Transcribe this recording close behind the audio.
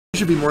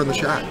should be more in the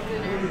shot.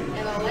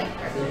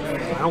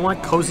 I don't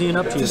want cozying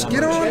up to you. Just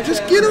get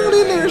on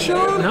in there,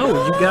 Shawn.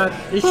 No, you got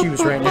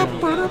issues right now.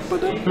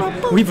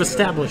 We've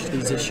established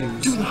these issues.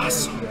 Do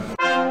this.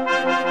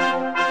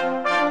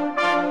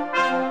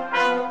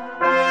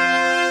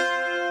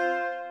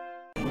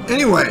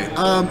 Anyway,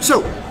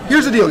 so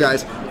here's the deal,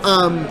 guys.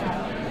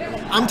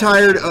 I'm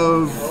tired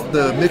of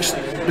the mix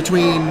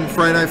between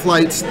Friday Night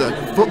Flights, the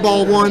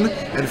football one,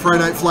 and Friday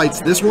Night Flights,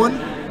 this one.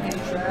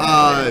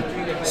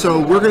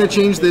 So we're going to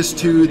change this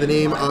to the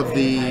name of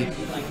the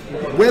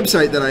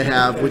website that I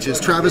have, which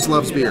is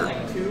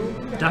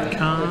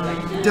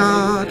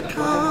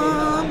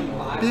TravisLovesBeer.com,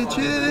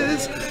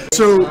 bitches.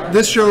 So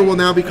this show will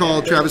now be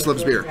called Travis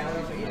Loves Beer.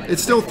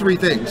 It's still three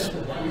things.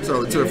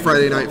 So instead of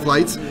Friday Night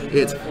Flights,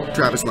 it's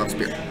Travis Loves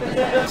Beer.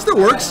 Still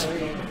works.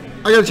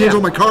 I gotta change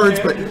all my cards,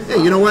 but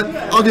hey, you know what?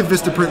 I'll give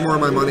Vistaprint more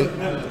of my money.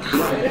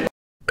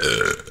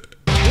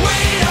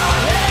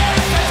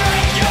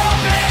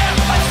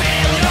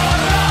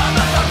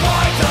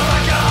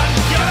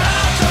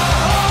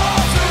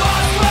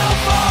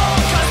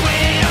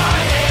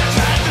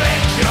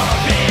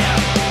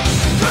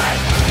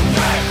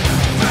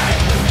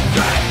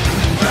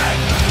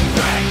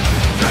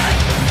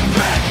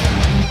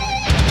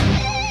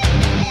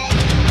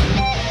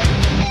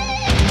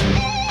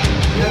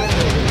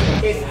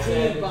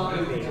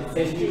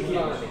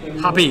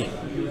 Hoppy.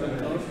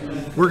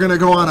 We're gonna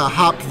go on a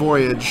hopped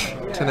voyage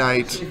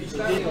tonight,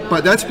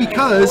 but that's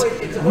because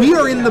we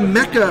are in the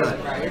mecca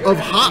of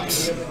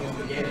hops.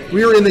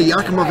 We are in the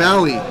Yakima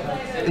Valley,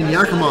 in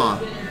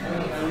Yakima,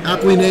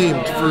 aptly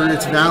named for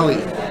its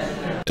valley.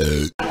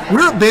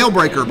 We're at Bale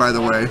Breaker, by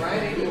the way.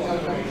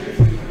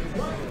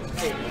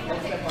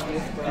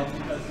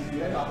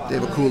 They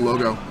have a cool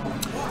logo.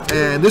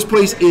 And this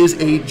place is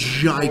a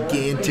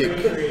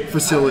gigantic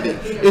facility.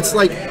 It's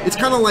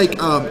kind of like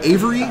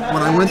Avery.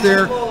 When I went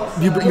there,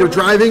 you're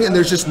driving and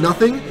there's just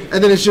nothing,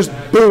 and then it's just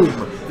boom,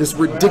 this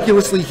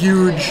ridiculously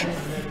huge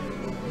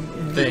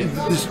thing,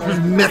 this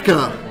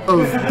mecca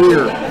of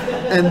beer.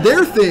 And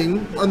their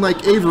thing,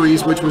 unlike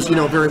Avery's, which was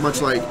very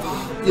much like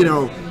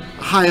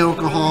high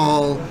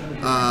alcohol,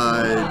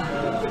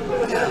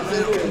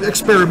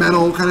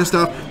 experimental kind of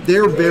stuff,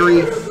 they're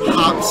very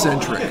hop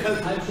centric,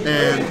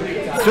 and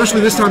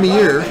especially this time of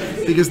year,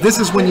 because this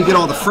is when you get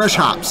all the fresh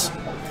hops.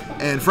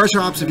 And fresh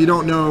hops, if you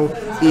don't know,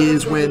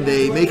 is when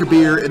they make a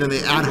beer and then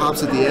they add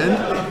hops at the end.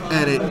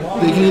 And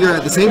they can either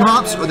add the same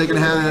hops or they can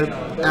add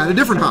a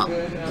different hop.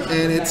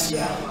 And it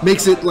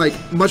makes it like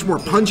much more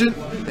pungent,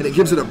 and it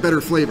gives it a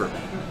better flavor.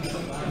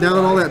 Now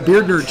that all that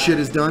beer nerd shit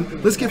is done,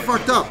 let's get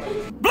fucked up.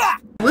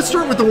 Let's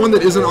start with the one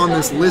that isn't on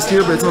this list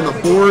here, but it's on the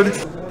board.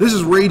 This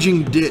is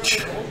Raging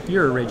Ditch.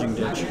 You're a raging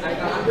ditch.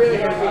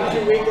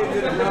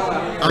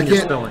 I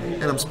can't, spilling.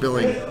 And I'm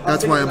spilling.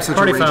 That's why I'm such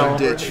a raging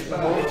ditch.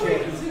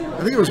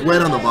 I think it was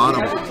wet on the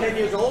bottom.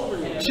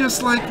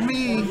 Just like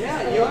me.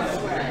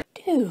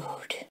 Dude.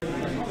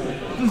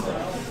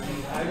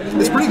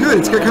 It's pretty good.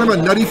 It's got kind of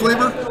a nutty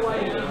flavor.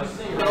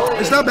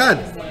 It's not bad.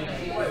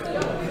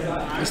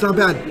 It's not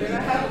bad.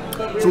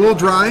 It's a little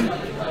dry,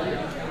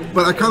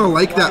 but I kind of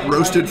like that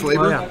roasted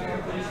flavor. Oh, yeah.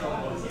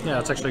 Yeah,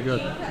 it's actually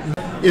good.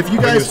 If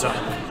you guys,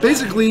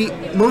 basically,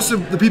 most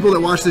of the people that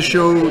watch this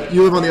show,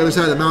 you live on the other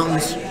side of the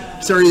mountains.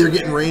 Sorry you're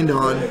getting rained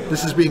on.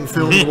 This is being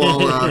filmed while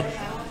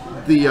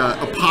the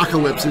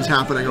apocalypse is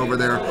happening over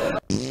there.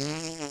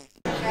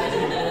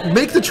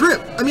 Make the trip.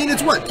 I mean,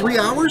 it's what, 3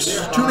 hours?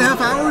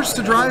 2.5 hours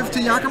to drive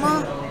to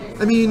Yakima?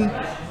 I mean,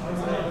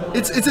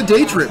 it's a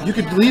day trip. You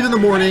could leave in the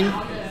morning,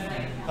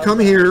 come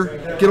here,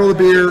 get all the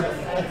beer,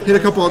 hit a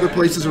couple other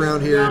places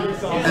around here,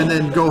 and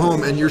then go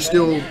home, and you're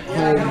still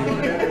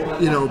home,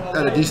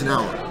 at a decent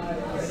hour.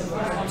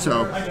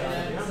 So,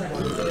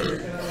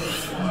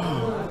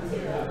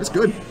 it's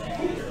good.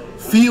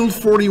 Field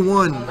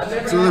 41.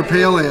 It's another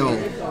pale ale.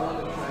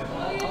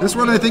 This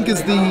one I think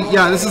is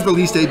this is the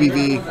least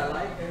ABV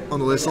on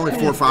the list. It's only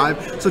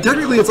 4.5. So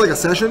technically it's like a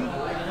session.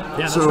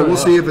 Yeah, so we'll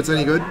see if it's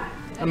any good.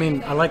 I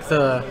mean, I like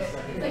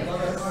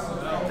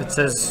it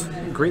says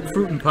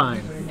grapefruit and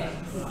pine.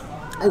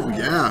 Oh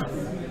yeah.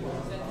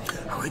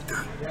 I like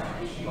that.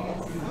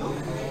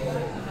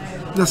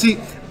 Now see,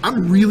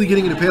 I'm really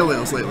getting into pale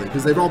ales lately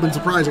because they've all been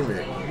surprising me.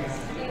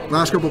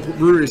 Last couple of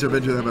breweries I've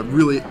been to have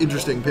really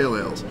interesting pale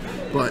ales,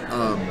 but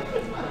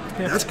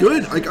that's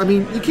good. I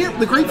mean, you can't.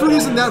 The grapefruit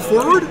isn't that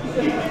forward,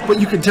 but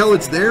you can tell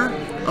it's there.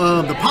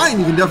 The pine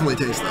you can definitely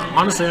taste though.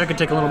 Honestly, I could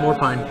take a little more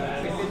pine.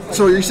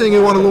 So you're saying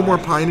you want a little more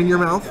pine in your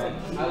mouth?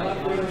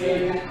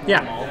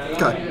 Yeah.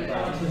 Okay.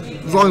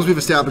 As long as we've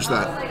established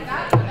that.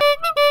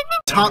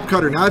 Top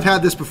Cutter. Now I've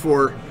had this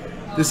before.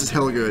 This is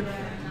hella good.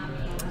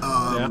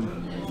 Yeah.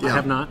 I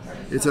have not.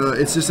 It's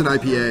just an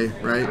IPA,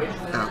 right?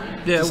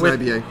 Yeah, just with an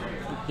IPA.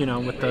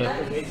 With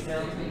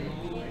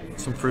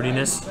some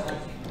fruitiness,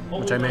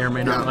 which I may or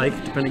may not like,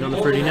 depending on the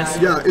fruitiness.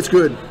 Yeah, it's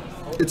good.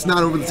 It's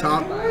not over the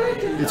top.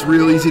 It's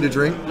real easy to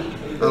drink.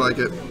 I like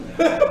it.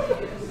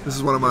 This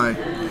is one of my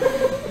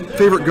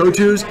favorite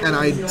go-tos, and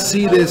I do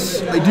see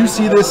this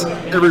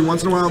every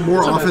once in a while,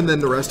 more often than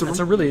the rest of them. It's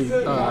a really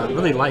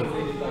light.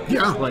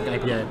 Yeah. Like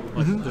IPA.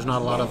 Like, there's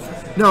not a lot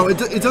of... No, it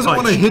doesn't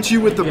want to hit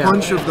you with the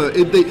punch of the...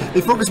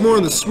 They focus more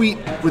on the sweet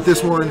with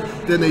this one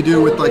than they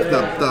do with like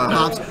the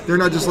hops. They're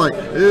not just like,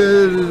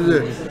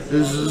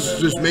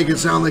 just make it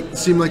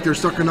seem like they're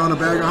sucking on a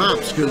bag of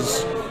hops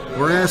because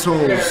we're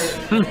assholes.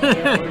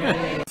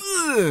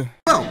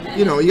 Well,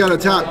 you know, you gotta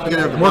tap, you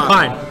gotta have the more pop.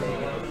 pine.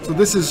 So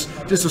this is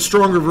just a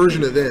stronger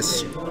version of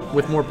this.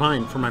 With more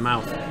pine for my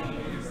mouth.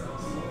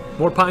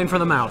 More pine for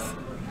the mouth.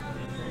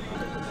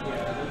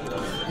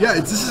 Yeah,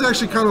 this is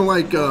actually kind of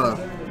like,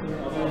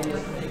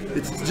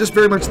 it's just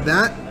very much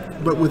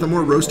that, but with a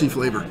more roasty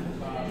flavor.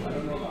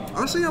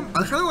 Honestly, I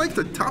kind of like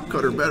the top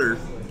cutter better.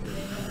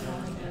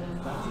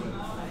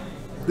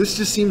 This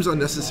just seems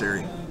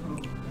unnecessary.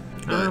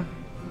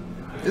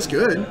 It's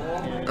good.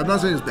 I'm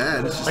not saying it's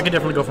bad. It's just... I could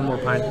definitely go for more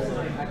pine.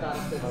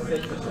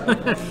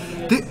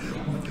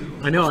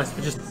 I know. I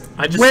just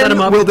set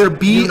them up. When will there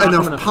be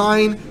enough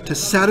pine to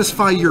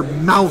satisfy your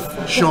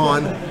mouth,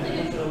 Shawn?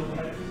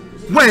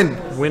 When?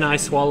 When I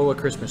swallow a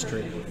Christmas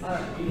tree.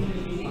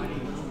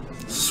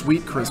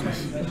 Sweet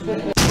Christmas.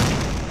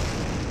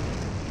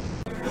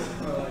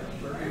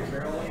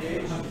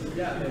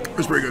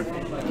 It's pretty good.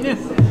 Yeah.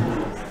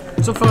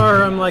 So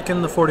far, I'm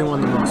liking the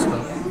 41 the most,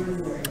 though.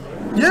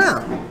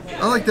 Yeah,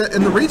 I like that.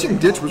 And the Raging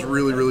Ditch was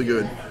really, really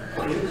good.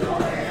 You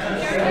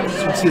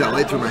can see that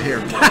light through my hair.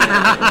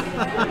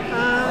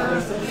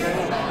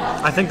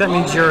 I think that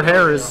means your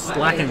hair is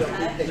lacking.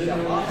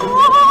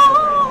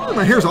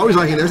 My hair's always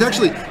lacking. There's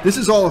actually, this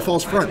is all a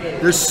false front.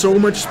 There's so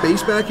much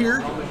space back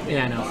here.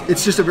 Yeah, I know.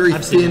 It's just a very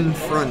thin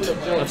front.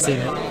 I've seen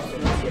it.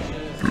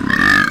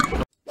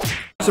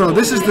 So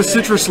this is the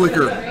Citrus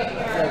Liquor.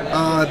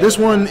 This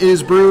one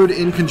is brewed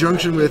in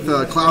conjunction with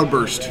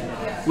Cloudburst,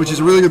 which is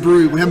a really good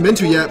brewery we haven't been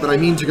to yet, but I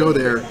mean to go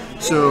there.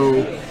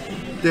 So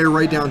they're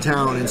right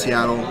downtown in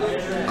Seattle.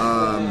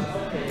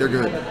 They're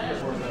good.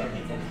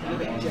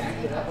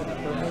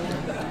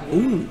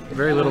 Ooh.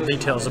 Very little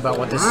details about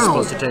what this is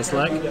supposed to taste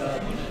like.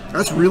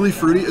 That's really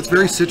fruity. It's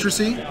very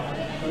citrusy,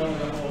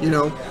 you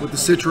know, with the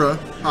Citra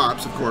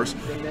hops, of course.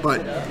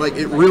 But, like,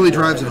 it really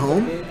drives it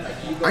home.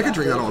 I could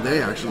drink that all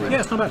day, actually.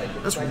 Yeah, it's not bad.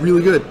 That's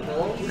really good.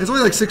 It's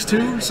only like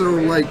 6.2, so,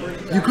 like,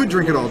 you could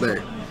drink it all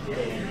day.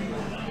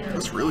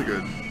 That's really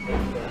good.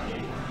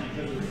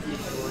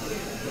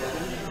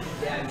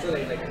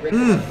 I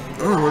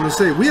don't know what to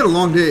say. We had a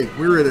long day.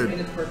 We were at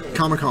a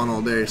Comic-Con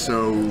all day,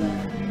 so...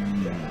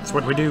 That's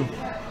what we do.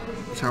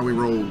 That's how we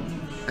roll.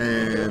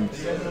 And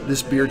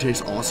this beer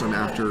tastes awesome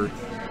after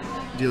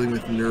dealing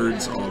with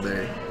nerds all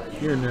day.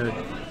 You're a nerd.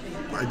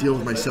 I deal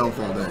with myself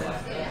all day.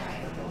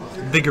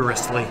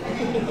 Vigorously.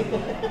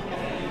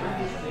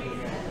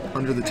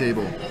 Under the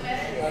table.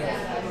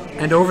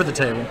 And over the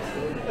table.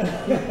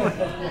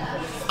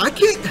 I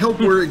can't help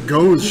where it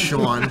goes,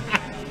 Shawn.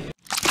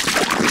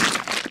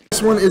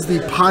 This one is the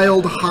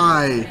Piled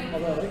High.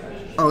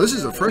 Oh, this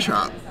is a fresh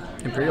hop.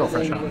 Imperial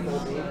fresh hop.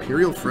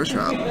 Imperial fresh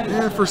hop.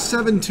 Yeah, for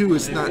 7.2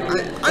 it's not...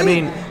 I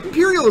mean...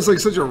 Imperial is like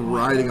such a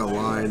riding a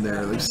line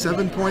there. Like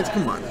 7 points?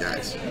 Come on,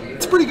 guys.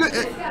 It's pretty good.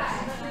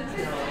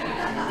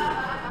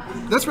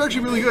 That's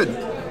actually really good.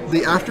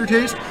 The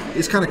aftertaste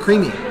is kind of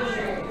creamy.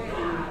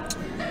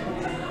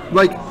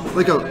 Like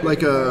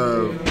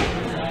a...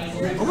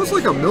 Almost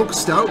like a milk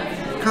stout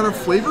kind of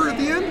flavor at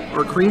the end?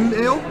 Or cream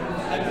ale?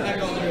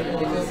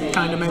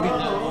 Kind of, maybe.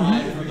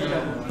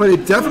 But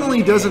it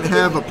definitely doesn't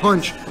have a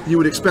punch you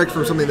would expect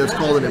from something that's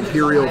called an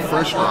Imperial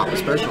fresh hop,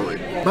 especially.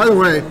 By the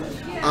way,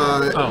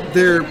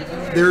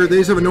 they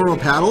just have a normal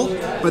paddle,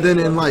 but then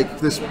in like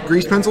this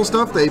grease pencil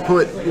stuff, they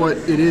put what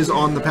it is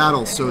on the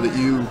paddle so that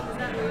you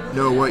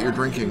know what you're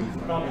drinking.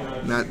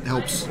 And that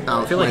helps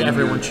out. I feel like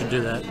everyone should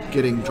do that.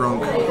 Getting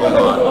drunk a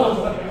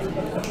lot.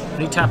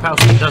 Any tap house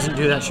that doesn't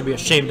do that should be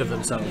ashamed of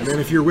themselves. And then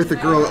if you're with a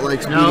girl that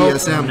likes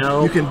BDSM,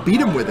 you can beat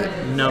them with it.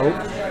 No.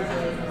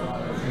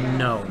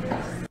 No.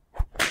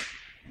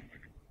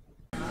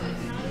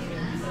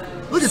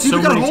 Look, it's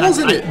even got holes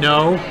in it.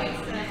 No.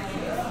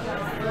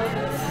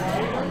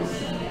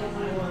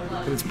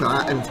 And it's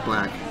black.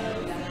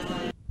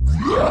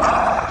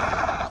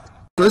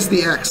 So this is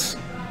the X.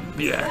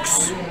 The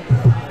X.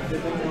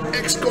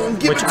 X gonna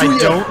give Which it to you. I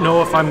don't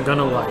know if I'm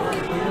gonna like.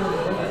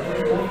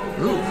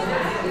 Ooh.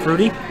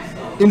 Fruity?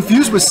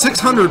 Infused with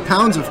 600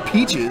 pounds of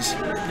peaches.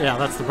 Yeah,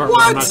 that's the part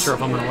where I'm not sure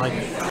if I'm gonna like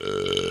it.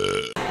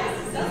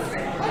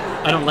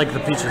 I don't like the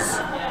peaches.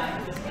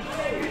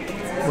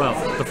 Well,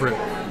 the fruit.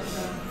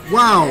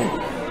 Wow.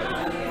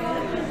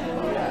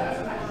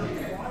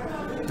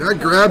 That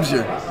grabs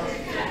you.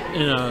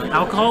 In an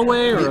alcohol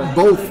way, or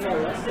both?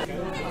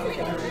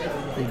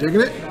 Are you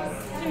digging it?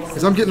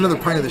 Because I'm getting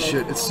another pint of this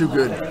shit. It's too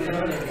good.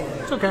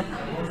 It's okay.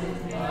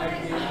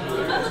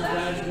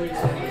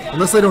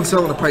 Unless they don't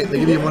sell it in a pint, they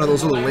give you one of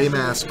those little lame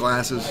ass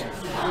glasses.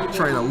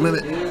 Trying to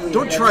limit.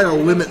 Don't try to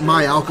limit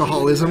my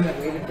alcoholism.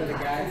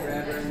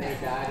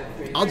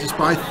 I'll just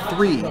buy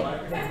 3.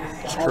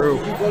 It's true.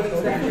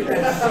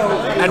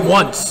 At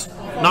once,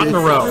 not in a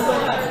row.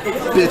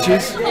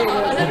 Bitches.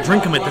 I'll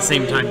drink them at the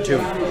same time too.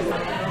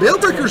 Bale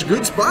Breaker's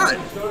good spot.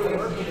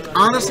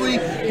 honestly,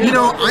 you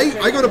know,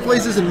 I go to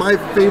places and my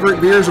favorite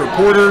beers are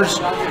porters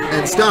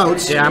and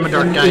stouts. Yeah, I'm a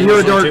dark guy. And you're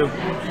a dark too.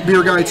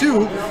 beer guy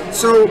too.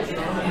 So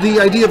the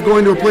idea of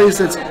going to a place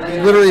that's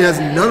literally has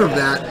none of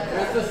that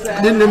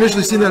didn't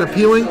initially seem that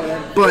appealing,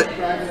 but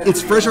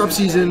it's fresh hop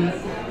season.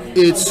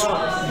 It's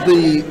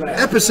the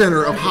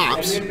epicenter of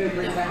hops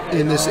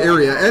in this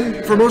area,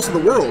 and for most of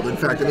the world, in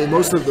fact. I mean,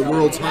 most of the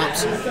world's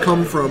hops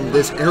come from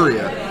this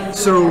area.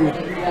 So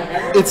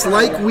it's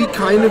like we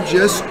kind of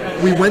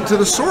we went to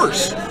the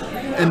source,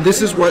 and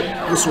this is what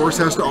the source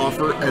has to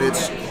offer, and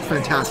it's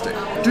fantastic.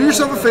 Do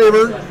yourself a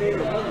favor,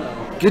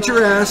 get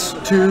your ass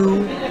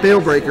to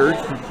Bale Breaker.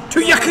 To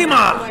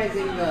Yakima!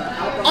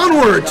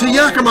 Onward to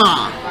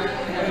Yakima!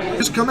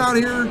 Just come out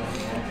here,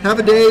 have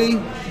a day.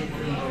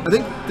 I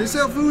think they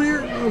sell food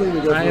here.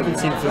 I haven't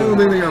seen food. I don't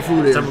think they got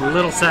food here. I'm a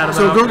little sad about.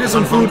 So go get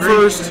some food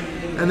first,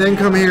 and then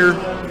come here,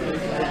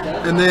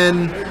 and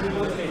then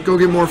go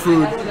get more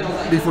food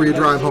before you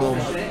drive home,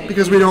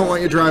 because we don't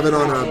want you driving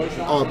on a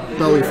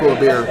belly full of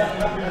beer.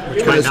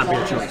 Which might not be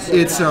a choice.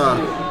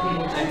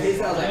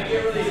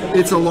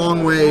 It's a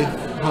long way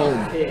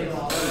home.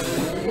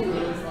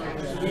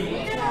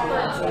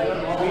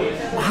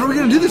 How are we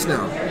gonna do this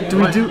now? Do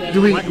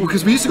we?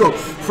 Because we used to go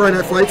Friday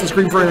Night Flights and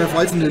scream Friday Night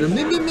Flights and do them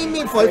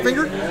me flight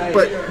finger,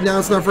 but now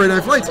it's not Friday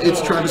Night Flights.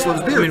 It's Travis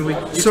Loves Beer. I mean,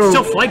 you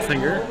still flight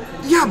finger.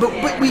 Yeah,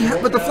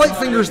 but the flight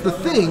finger's the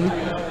thing.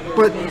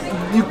 But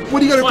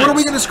what are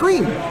we gonna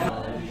scream?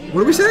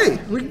 What do we say?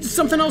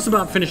 Something else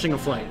about finishing a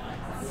flight.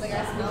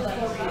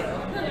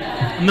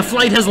 And the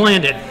flight has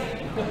landed.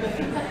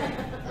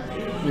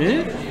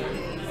 Yeah?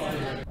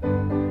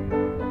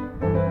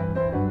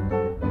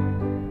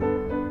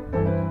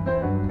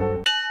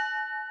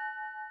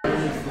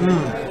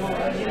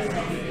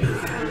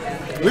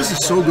 This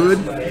is so good.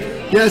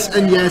 Yes,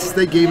 and yes,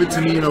 they gave it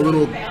to me in a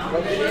little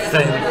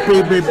backlash.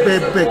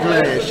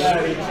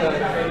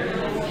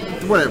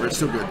 Whatever, it's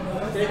still good.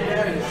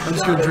 I'm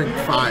just gonna drink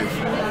 5.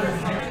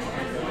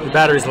 The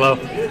battery's low.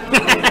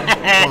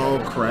 Oh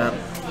crap.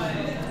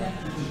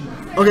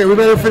 Okay, we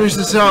better finish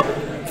this up.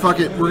 Fuck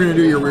it, we're gonna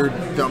do your weird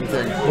dumb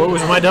thing. What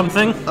was my dumb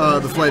thing?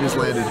 The flight has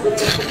landed.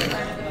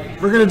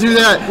 We're gonna do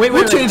that.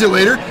 We'll change it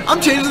later. I'm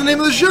changing the name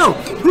of the show.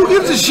 Who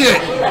gives a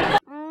shit?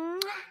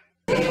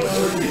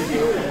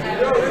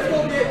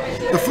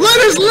 The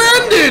flight has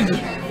landed!